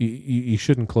 you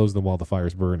shouldn't close them while the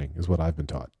fire's burning, is what I've been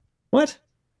taught. What?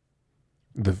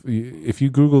 If you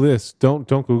Google this, don't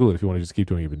Google it if you want to just keep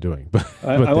doing what you've been doing. But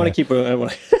I want to keep.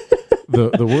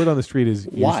 The word on the street is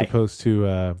Why?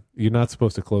 You're not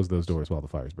supposed to close those doors while the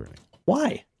fire's burning.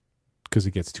 Why? Because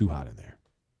it gets too hot in there.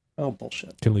 Oh,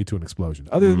 bullshit. Can lead to an explosion.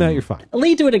 Other than that, you're fine.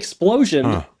 Lead to an explosion?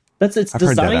 Huh. It's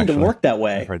designed to work that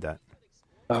way. I've heard that.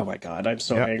 Oh my God, I'm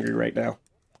so angry right now.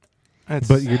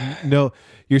 But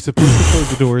you're supposed to close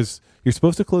the doors. You're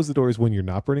supposed to close the doors when you're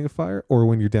not burning a fire or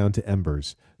when you're down to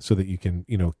embers, so that you can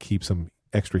keep some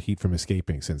extra heat from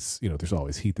escaping, since there's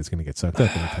always heat that's going to get sucked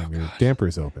up anytime your damper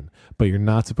is open. But you're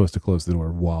not supposed to close the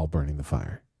door while burning the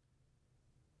fire.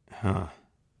 Huh.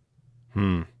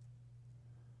 I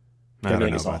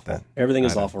don't know about that. Everything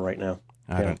is awful right now.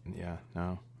 I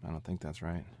don't think that's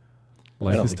right.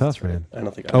 Life is tough, man. I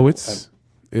don't think.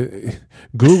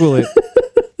 Google it.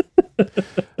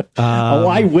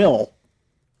 I will.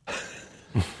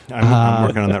 I'm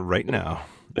working on that right now.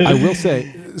 I will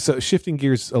say, so shifting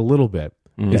gears a little bit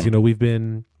is, we've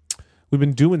been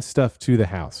doing stuff to the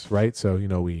house, right? So,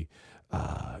 we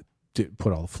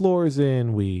put all the floors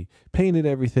in, we painted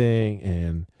everything,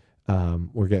 and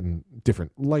we're getting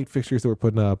different light fixtures that we're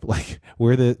putting up. Like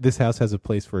where this house has a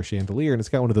place for a chandelier, and it's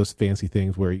got one of those fancy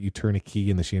things where you turn a key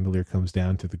and the chandelier comes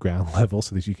down to the ground level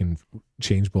so that you can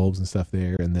change bulbs and stuff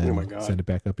there, and then send it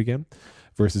back up again,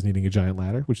 versus needing a giant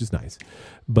ladder, which is nice.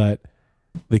 But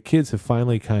the kids have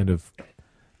finally kind of,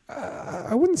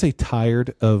 I wouldn't say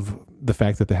tired of the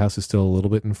fact that the house is still a little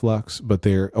bit in flux, but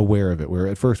they're aware of it. Where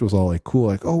at first it was all like cool,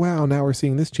 like, oh wow, now we're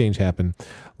seeing this change happen.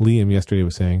 Liam yesterday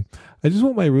was saying, I just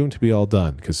want my room to be all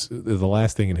done, because the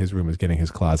last thing in his room is getting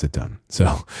his closet done.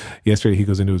 So yesterday he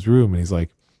goes into his room and he's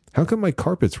like, how come my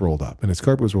carpet's rolled up? And his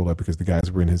carpet was rolled up because the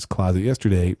guys were in his closet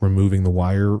yesterday removing the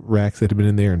wire racks that had been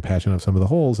in there and patching up some of the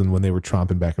holes. And when they were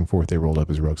tromping back and forth, they rolled up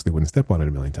his rug so they wouldn't step on it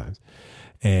a million times.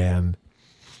 And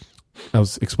I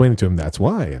was explaining to him that's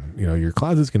why. And, your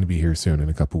closet's going to be here soon in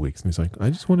a couple of weeks. And he's like,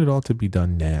 I just want it all to be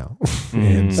done now.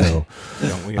 And so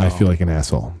I feel like an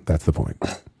asshole. That's the point.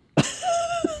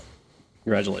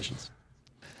 Congratulations.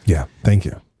 Yeah. Thank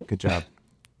you. Good job.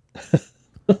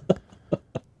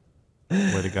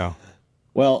 Way to go.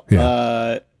 Well,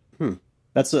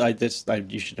 that's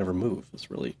you should never move.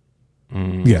 It's really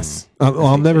yes.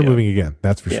 I'm never moving again.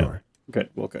 That's for sure. Good.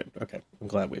 Well, good. Okay. I'm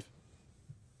glad we've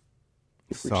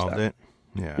solved it.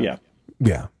 Yeah.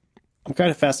 I'm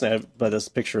kind of fascinated by this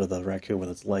picture of the raccoon with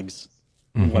its legs,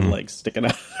 one leg sticking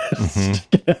out.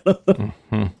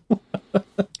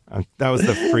 That was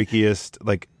the freakiest.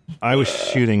 Like, I was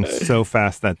shooting so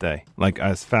fast that day, like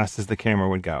as fast as the camera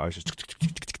would go. I was just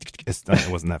It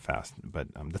wasn't that fast, but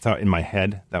that's how in my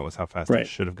head that was how fast it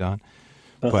should have gone.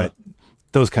 But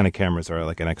those kind of cameras are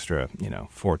like an extra,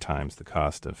 4 times the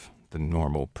cost of the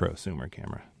normal prosumer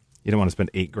camera. You don't want to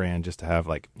spend $8,000 just to have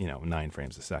 9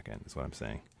 frames a second. Is what I'm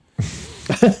saying.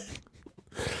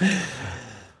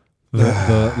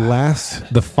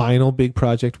 The final big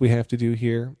project we have to do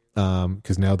here,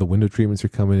 because now the window treatments are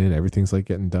coming in, everything's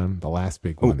getting done. The last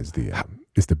big one is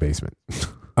the basement.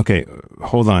 Okay,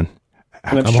 hold on.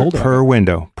 I'm holding per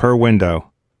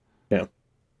window. Yeah.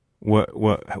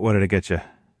 What did it get you?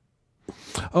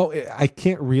 Oh, I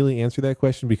can't really answer that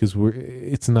question because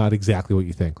it's not exactly what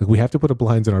you think. We have to put up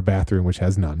blinds in our bathroom, which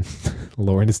has none.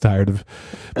 Lauren is tired of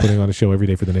putting on a show every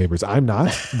day for the neighbors. I'm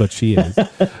not, but she is.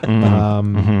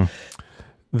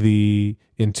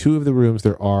 In 2 of the rooms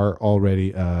there are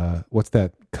already what's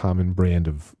that common brand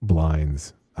of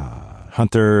blinds?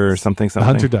 Hunter something.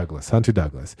 Hunter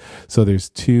Douglas. So there's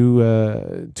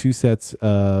two sets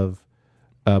of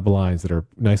blinds that are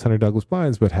nice Hunter Douglas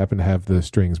blinds, but happen to have the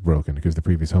strings broken because the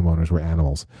previous homeowners were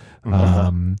animals.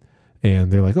 And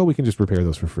they're like, oh, we can just repair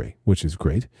those for free, which is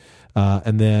great.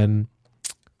 And then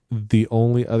the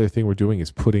only other thing we're doing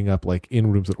is putting up in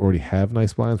rooms that already have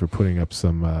nice blinds. We're putting up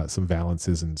some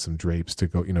valances and some drapes to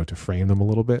go, to frame them a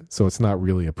little bit. So it's not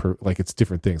really it's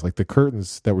different things. Like the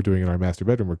curtains that we're doing in our master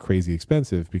bedroom were crazy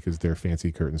expensive because they're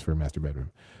fancy curtains for a master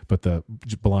bedroom. But the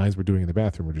blinds we're doing in the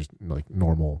bathroom are just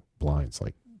normal blinds,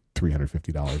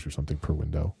 $350 or something per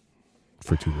window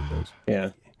for 2 windows.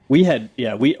 Yeah.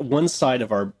 We one side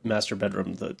of our master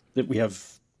bedroom that we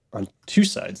have on 2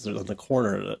 sides, on the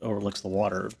corner that overlooks the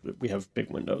water, we have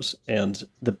big windows, and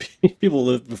the people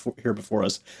who lived here before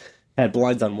us had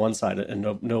blinds on one side and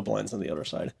no blinds on the other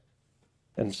side,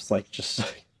 and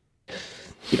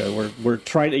we're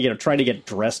trying to get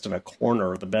dressed in a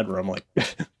corner of the bedroom,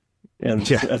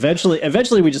 and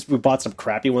eventually we bought some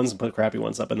crappy ones and put crappy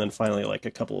ones up, and then finally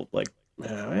a couple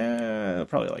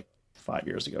probably 5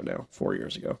 years ago now, 4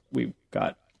 years ago, we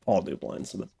got all new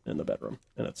blinds in the bedroom,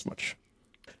 and it's much.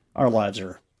 Our lives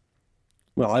are,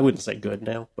 I wouldn't say good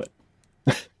now, but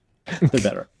they're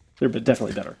better. They're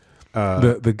definitely better.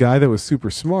 The guy that was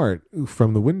super smart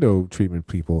from the window treatment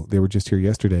people, they were just here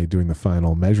yesterday doing the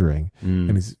final measuring.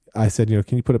 And I said,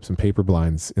 can you put up some paper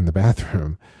blinds in the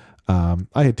bathroom? I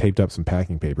had taped up some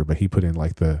packing paper, but he put in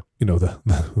the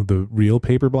real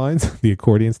paper blinds, the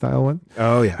accordion style one.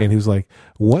 Oh, yeah. And he was like,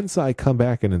 once I come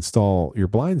back and install your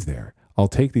blinds there, I'll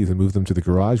take these and move them to the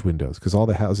garage windows, because all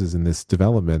the houses in this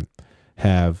development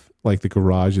have the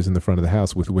garage is in the front of the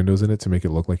house with windows in it to make it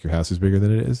look like your house is bigger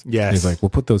than it is. Yes. And he's like, we'll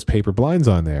put those paper blinds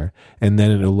on there and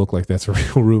then it'll look like that's a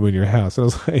real room in your house. And I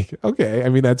was like, okay, I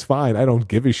mean, that's fine. I don't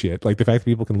give a shit. The fact that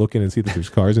people can look in and see that there's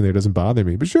cars in there doesn't bother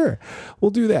me, but sure,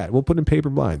 we'll do that. We'll put in paper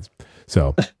blinds.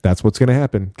 So that's what's going to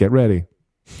happen. Get ready.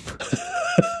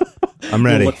 I'm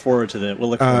ready. We'll look forward to that. We'll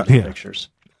look forward to the pictures.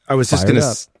 I was just going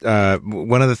to,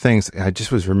 one of the things I just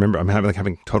was I'm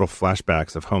having total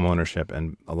flashbacks of home ownership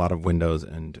and a lot of windows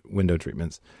and window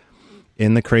treatments.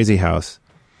 In the crazy house,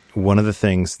 one of the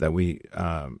things that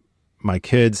my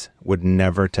kids would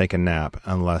never take a nap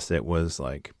unless it was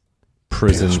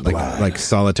prison, like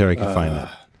solitary confinement.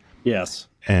 Yes.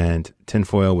 And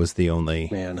tinfoil was the only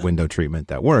window treatment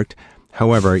that worked.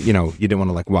 However, you didn't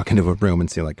want to walk into a room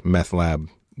and see meth lab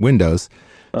windows.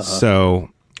 So,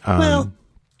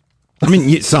 I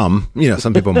mean, some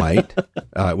people might.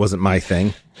 It wasn't my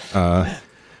thing.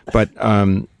 But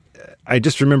I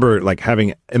just remember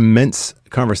having immense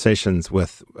conversations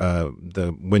with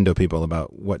the window people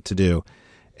about what to do.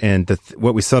 And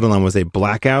what we settled on was a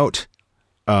blackout,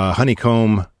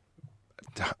 honeycomb,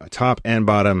 top and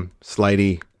bottom,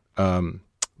 slidey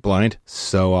blind.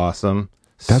 So awesome.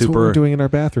 That's what we're doing in our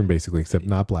bathroom, basically, except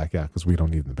not blackout because we don't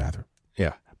need it in the bathroom.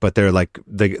 Yeah. But they're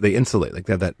they insulate, they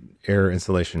have that air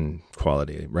insulation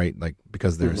quality, right?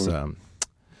 Because there's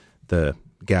the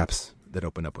gaps that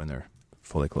open up when they're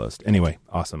fully closed. Anyway,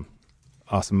 awesome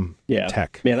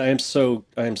tech. Man, I am so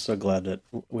glad that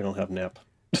we don't have nap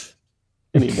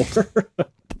anymore.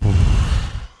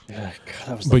 God,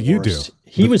 that was the but you worst.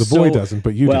 do. The boy doesn't,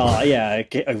 but you do. Well, yeah,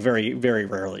 very, very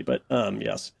rarely. But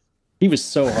yes, he was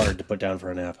so hard to put down for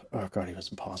a nap. Oh God, he was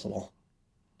impossible.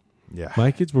 Yeah,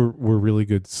 my kids were really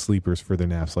good sleepers for their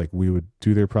naps. We would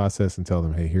do their process and tell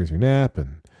them, "Hey, here's your nap,"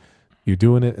 and you're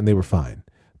doing it, and they were fine.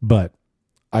 But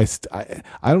I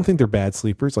don't think they're bad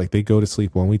sleepers. They go to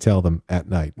sleep when we tell them at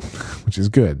night, which is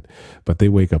good, but they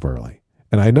wake up early.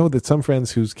 And I know that some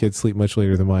friends whose kids sleep much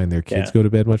later than mine, their kids go to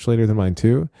bed much later than mine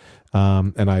too.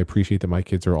 And I appreciate that my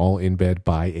kids are all in bed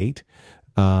by 8.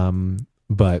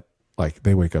 But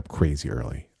they wake up crazy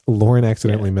early. Lauren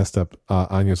accidentally messed up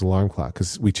Anya's alarm clock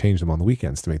because we changed them on the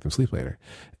weekends to make them sleep later.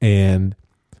 And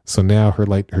so now her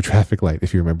traffic light,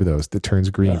 if you remember those, that turns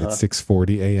green at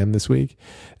 6:40 a.m. this week.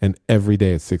 And every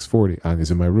day at 6:40,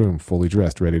 Anya's in my room, fully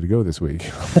dressed, ready to go this week.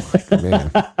 I'm like,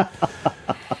 man,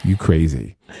 you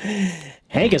crazy.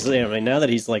 Hank is, I mean, now that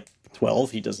he's like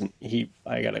 12,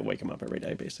 I got to wake him up every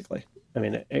day, basically. I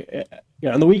mean,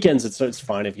 on the weekends, it's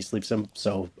fine if he sleeps in,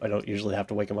 so I don't usually have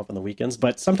to wake him up on the weekends.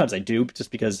 But sometimes I do, just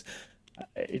because,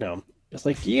 it's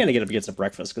like, you got to get up and get some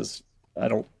breakfast, because I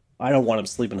don't want him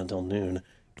sleeping until noon.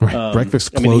 Right.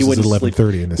 Breakfast closes at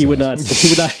 11:30 in this house. He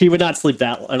would not sleep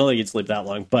that. I don't think he'd sleep that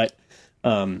long. But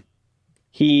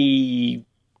he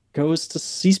goes to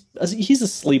he's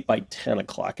asleep by 10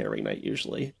 o'clock every night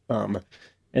usually, and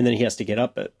then he has to get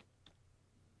up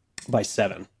by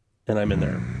 7, and I'm in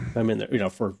there,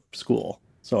 for school.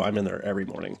 So I'm in there every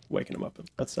morning, waking him up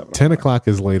at 7. 10 o'clock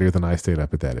is later than I stayed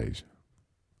up at that age.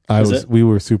 We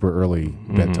were super early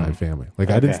bedtime family. Like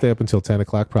I didn't stay up until 10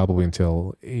 o'clock, probably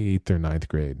until 8th or 9th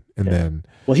grade. And then,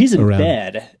 well, he's in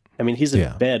bed. I mean, he's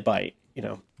in bed by,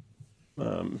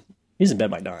 he's in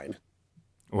bed by 9.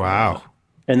 Wow.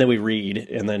 And then we read,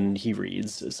 and then he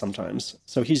reads sometimes.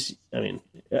 So he's, at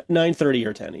 9:30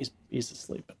 or 10, he's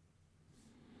asleep.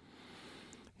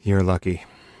 You're lucky.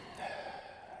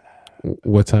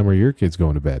 What time are your kids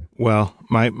going to bed? Well,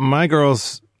 my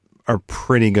girls are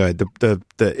pretty good.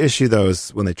 The issue though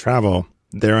is when they travel,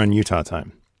 they're on Utah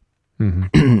time.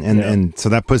 Mm-hmm. and so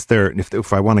that puts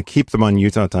if I want to keep them on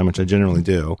Utah time, which I generally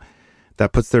do,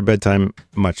 that puts their bedtime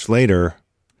much later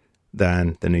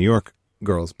than the New York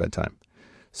girls' bedtime.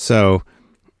 So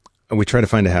we try to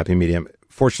find a happy medium.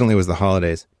 Fortunately, it was the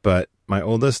holidays, but my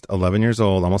oldest, 11 years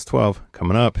old, almost 12,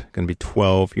 coming up, going to be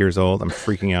 12 years old. I'm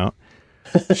freaking out.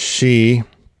 She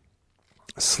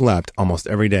slept almost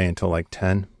every day until like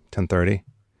 10:30.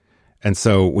 And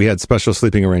so we had special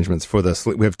sleeping arrangements for the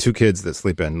sleep. We have 2 kids that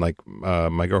sleep in, like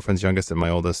my girlfriend's youngest and my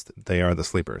oldest. They are the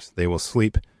sleepers. They will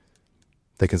sleep.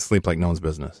 They can sleep like no one's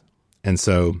business. And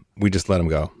so we just let them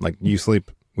go. Like, you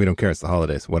sleep. We don't care. It's the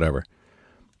holidays, whatever.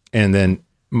 And then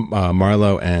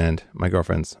Marlo and my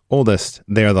girlfriend's oldest,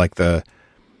 they are like I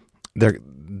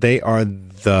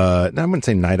wouldn't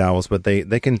say night owls, but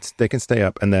they can stay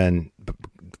up, and then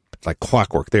like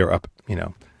clockwork, they were up,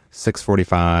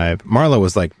 6:45. Marlo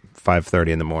was like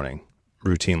 5:30 in the morning,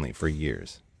 routinely for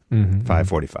years.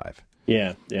 5:45.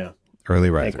 Yeah. Early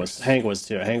risers. Hank was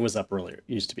too. Hank was up earlier.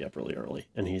 Used to be up really early,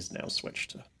 and he's now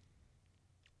switched to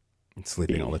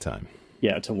sleeping all the time.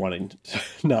 Yeah, to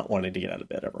not wanting to get out of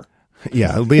bed ever.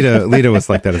 Yeah, Lita was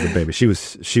like that as a baby. She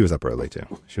was up early too.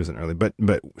 She was an early, but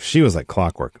she was like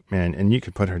clockwork, man. And you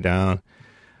could put her down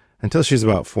until she's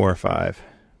about 4 or 5,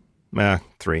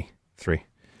 3.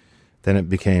 Then it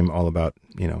became all about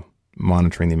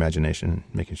monitoring the imagination,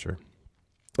 making sure.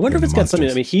 I wonder if it's got something.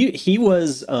 I mean, he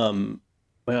was.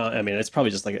 It's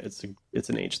probably just like it's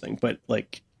an age thing, but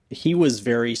like he was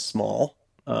very small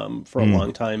for a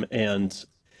long time, and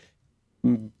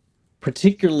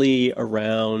particularly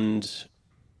around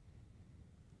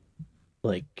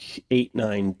like 8,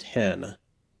 9, 10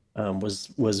 was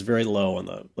very low on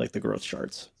the growth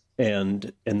charts,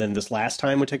 and then this last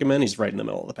time we took him in, he's right in the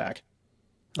middle of the pack.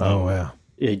 Oh wow!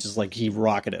 He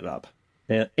rocketed up,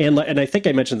 and I think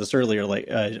I mentioned this earlier, like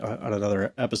on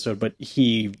another episode, but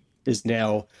he is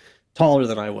now taller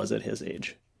than I was at his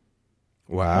age.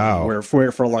 Wow! Where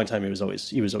for a long time he was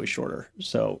always shorter.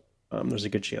 So there's a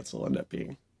good chance he'll end up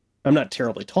being. I'm not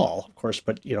terribly tall, of course,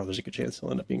 but there's a good chance he'll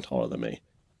end up being taller than me.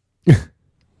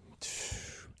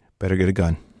 Better get a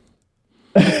gun.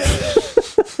 I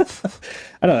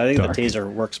don't know. I think the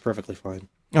taser works perfectly fine.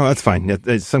 Oh, that's fine.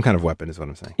 It's some kind of weapon is what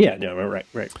I'm saying. Yeah, no, right.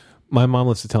 My mom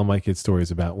loves to tell my kids stories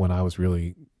about when I was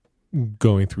really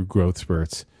going through growth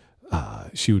spurts.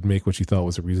 She would make what she thought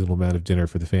was a reasonable amount of dinner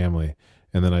for the family,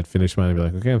 and then I'd finish mine and be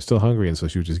like, okay, I'm still hungry, and so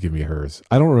she would just give me hers.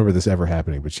 I don't remember this ever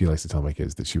happening, but she likes to tell my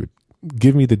kids that she would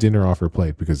give me the dinner off her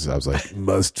plate because I was like,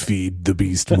 must feed the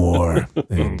beast more.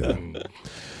 And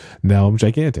now I'm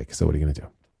gigantic, so what are you going to do?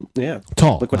 Yeah.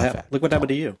 Tall. Look what happened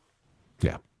to you.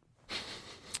 Yeah.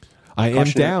 I am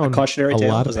down a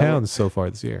lot of pounds so far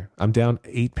this year. I'm down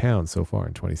 8 pounds so far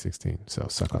in 2016, so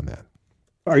suck on that.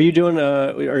 Are you doing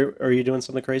are you doing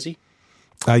something crazy?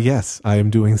 Yes, I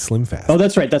am doing Slim Fast. Oh,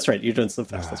 that's right. You're doing Slim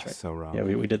Fast. That's right. So wrong. Yeah,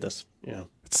 we did this. Yeah.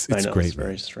 It's great. It's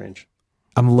very strange.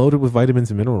 I'm loaded with vitamins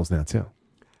and minerals now too.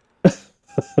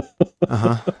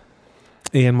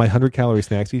 And my 100-calorie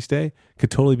snacks each day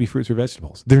could totally be fruits or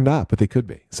vegetables. They're not, but they could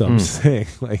be. So I'm saying,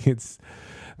 like,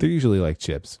 they're usually like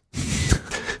chips.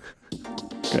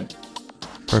 Good.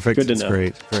 Perfect. Good to it's know.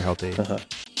 Great. Very healthy.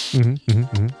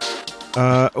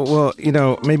 Well,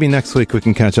 maybe next week we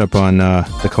can catch up on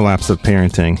the collapse of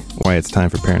parenting, why it's time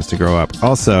for parents to grow up.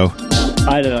 Also,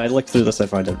 I don't know. I looked through this. I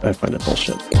find it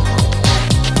bullshit.